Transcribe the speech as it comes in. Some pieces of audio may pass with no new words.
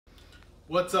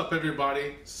What's up,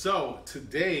 everybody? So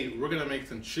today we're gonna make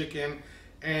some chicken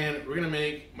and we're gonna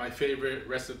make my favorite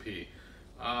recipe.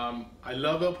 I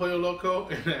love El Pollo Loco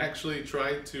and I actually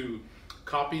tried to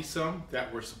copy some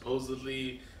that were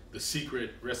supposedly the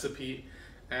secret recipe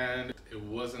and it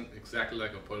wasn't exactly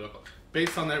like El Pollo Loco.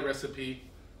 Based on that recipe,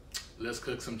 let's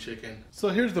cook some chicken. So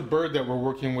here's the bird that we're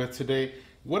working with today.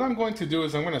 What I'm going to do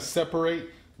is I'm going to separate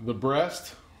the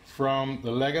breast from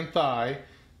the leg and thigh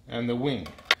and the wing.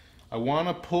 I want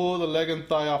to pull the leg and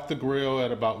thigh off the grill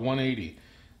at about 180.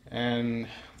 And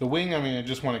the wing, I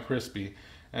just want it crispy.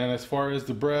 And as far as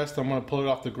the breast, I'm going to pull it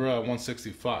off the grill at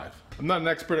 165. I'm not an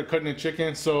expert at cutting a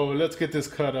chicken, so let's get this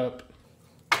cut up.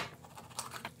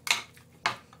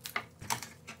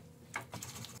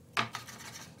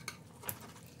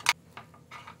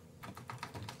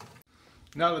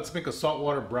 Now let's make a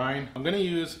saltwater brine. I'm going to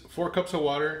use 4 cups of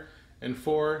water and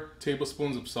 4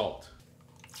 tablespoons of salt.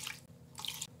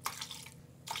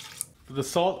 For the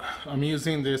salt, I'm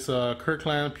using this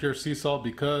Kirkland pure sea salt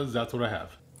because that's what I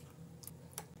have.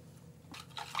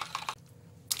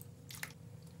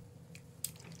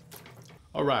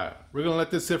 Alright, we're going to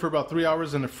let this sit for about 3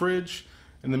 hours in the fridge.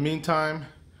 In the meantime,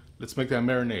 let's make that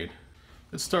marinade.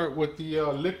 Let's start with the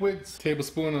liquids.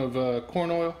 Tablespoon of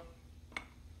corn oil,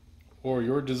 or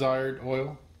your desired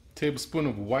oil. Tablespoon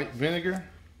of white vinegar.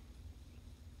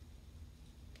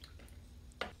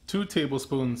 2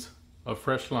 tablespoons of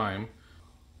fresh lime.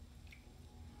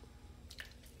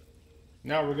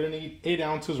 Now we're gonna need 8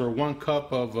 ounces or 1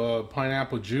 cup of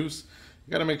pineapple juice.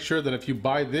 You gotta make sure that if you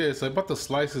buy this, I bought the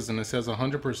slices and it says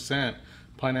 100%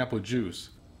 pineapple juice.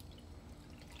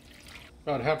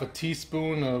 About half a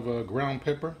teaspoon of ground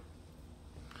pepper.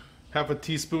 Half a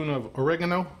teaspoon of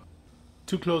oregano.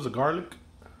 2 cloves of garlic.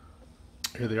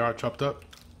 Here they are chopped up.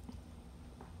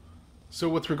 So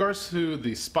with regards to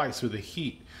the spice or the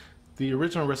heat, the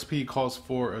original recipe calls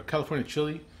for a California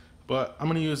chili, but I'm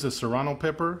going to use the Serrano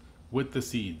pepper with the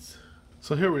seeds.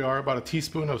 So here we are, about a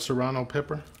teaspoon of Serrano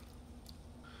pepper.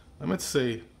 I meant to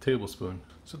say tablespoon.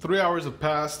 So 3 hours have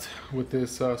passed with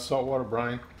this saltwater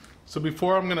brine. So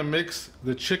before I'm going to mix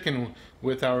the chicken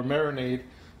with our marinade,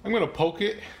 I'm going to poke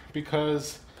it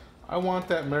because I want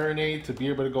that marinade to be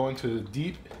able to go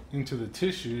deep into the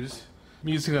tissues. I'm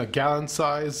using a gallon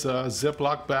size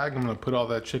Ziploc bag. I'm going to put all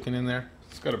that chicken in there.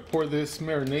 Just got to pour this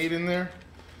marinade in there.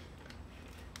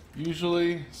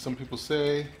 Usually, some people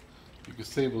say you can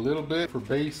save a little bit for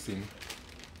basting.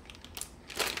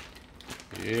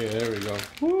 Yeah, there we go.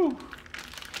 Woo!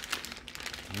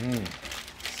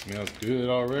 Smells good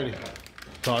already.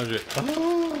 Change it.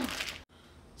 Oh.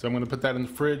 So I'm going to put that in the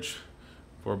fridge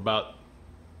for about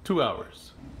 2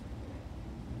 hours.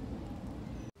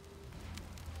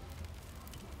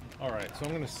 Alright, so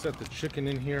I'm going to set the chicken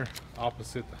in here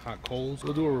opposite the hot coals.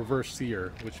 We'll do a reverse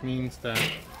sear, which means that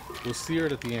we'll sear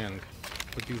it at the end.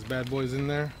 Put these bad boys in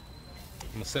there.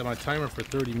 I'm going to set my timer for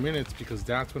 30 minutes because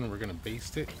that's when we're going to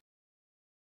baste it.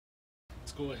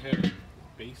 Let's go ahead and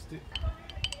baste it.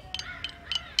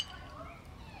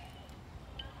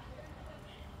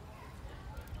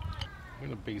 I'm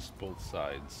going to baste both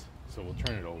sides. So we'll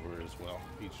turn it over as well,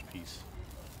 each piece.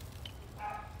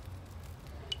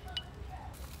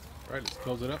 Alright, let's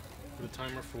close it up. Put a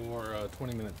timer for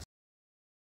 20 minutes.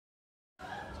 So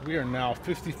we are now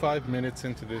 55 minutes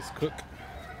into this cook.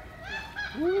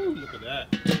 Woo, look at that.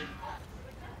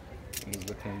 It's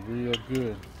looking real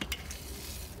good.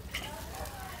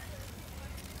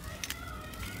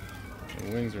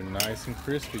 The wings are nice and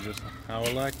crispy, just how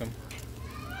I like them.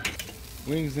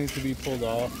 Wings need to be pulled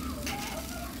off.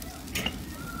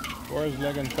 As far as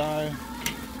leg and thigh,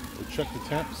 we'll check the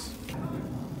temps.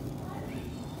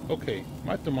 Okay,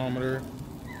 my thermometer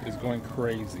is going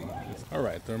crazy.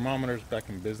 Alright, thermometer's back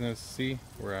in business. See,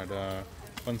 we're at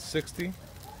 160.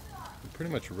 We're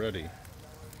pretty much ready.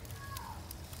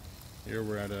 Here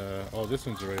we're at oh, this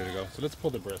one's ready to go. So let's pull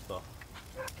the breast off.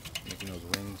 Making those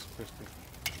wings crispy.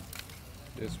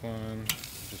 This one,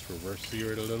 just reverse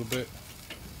sear it a little bit.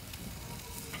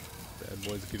 Bad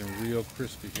boy's getting real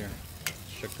crispy here.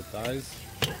 Check the thighs.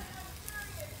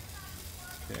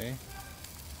 Okay.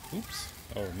 Oops.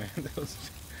 Oh man, that was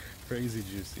crazy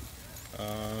juicy.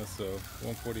 So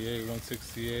 148,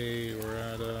 168, we're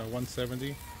at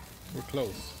 170. We're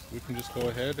close. We can just go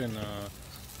ahead and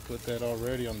put that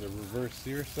already on the reverse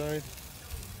sear side.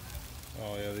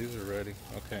 Oh yeah, these are ready.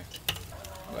 Okay.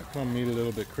 I like my meat a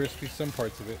little bit crispy, some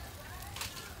parts of it.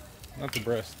 Not the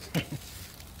breast. It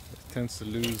tends to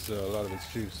lose a lot of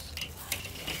its juice.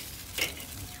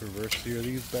 Let's reverse sear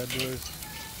these bad boys.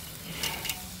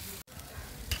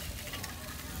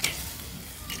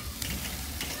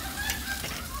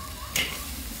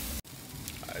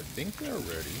 I think they're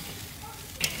ready.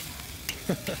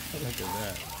 Look at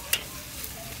that.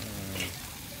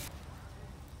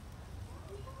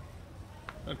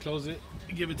 I'll close it,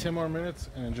 give it 10 more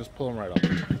minutes, and then just pull them right off.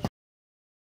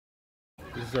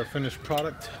 This is our finished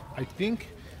product. I think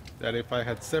that if I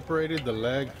had separated the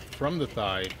leg from the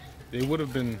thigh, they would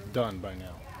have been done by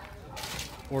now.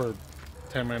 Or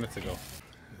 10 minutes ago.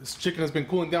 This chicken has been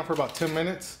cooling down for about 10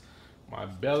 minutes. My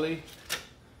belly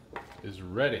is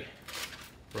ready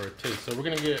for a taste. So we're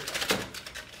gonna get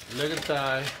leg and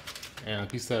thigh and a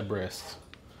piece of that breast.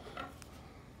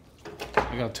 Look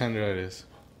how tender that is.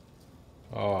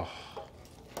 Oh.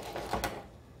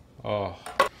 Oh.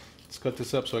 Let's cut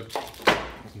this up so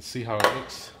I can see how it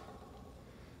looks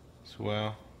as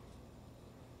well.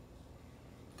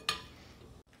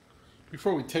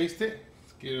 Before we taste it,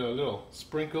 let's get a little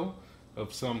sprinkle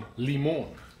of some limon.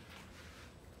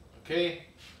 Okay,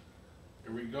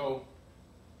 here we go.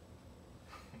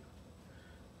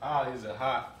 Ah, these are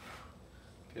hot.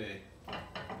 Okay,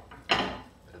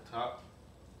 at the top.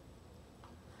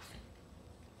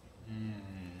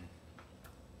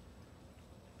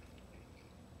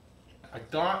 I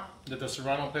thought that the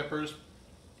Serrano peppers,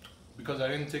 because I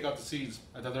didn't take out the seeds,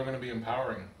 I thought they were going to be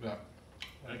empowering, but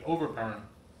like overpowering.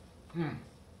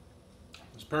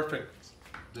 It's perfect. It's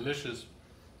delicious.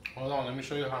 Hold on, let me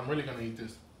show you how I'm really going to eat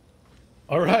this.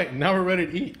 Alright, now we're ready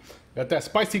to eat. Got that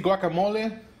spicy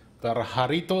guacamole, the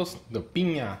jarritos de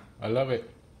piña. I love it.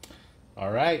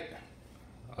 Alright,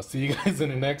 I'll see you guys in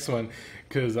the next one,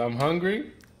 because I'm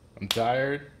hungry, I'm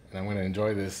tired, and I'm going to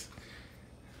enjoy this.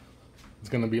 It's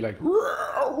going to be like...